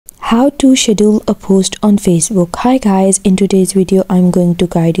How to schedule a post on Facebook. Hi guys, in today's video I'm going to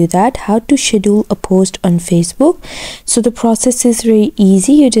guide you that how to schedule a post on Facebook. So the process is very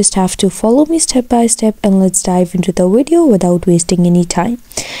easy. You just have to follow me step by step, and let's dive into the video without wasting any time.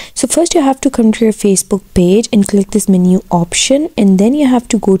 So first you have to come to your Facebook page and click this menu option, and then you have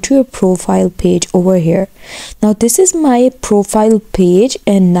to go to your profile page over here. Now this is my profile page,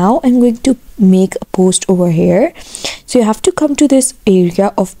 and now I'm going to make a post over here. So you have to come to this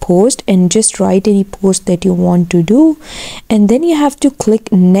area of post and just write any post that you want to do, and then you have to click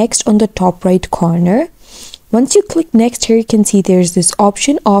next on the top right corner. Once you click next, here you can see there's this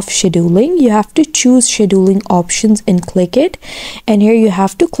option of scheduling. You have to choose scheduling options and click it, and here you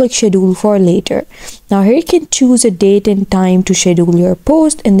have to click schedule for later. Now here you can choose a date and time to schedule your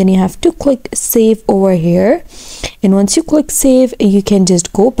post, and then you have to click save over here. And once you click save, you can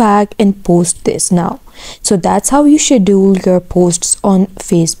just go back and post this now. So that's how you schedule your posts on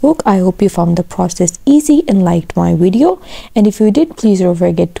Facebook. I hope you found the process easy and liked my video, and if you did, please don't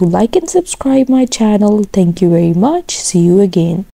forget to like and subscribe my channel. Thank you very much. See you again.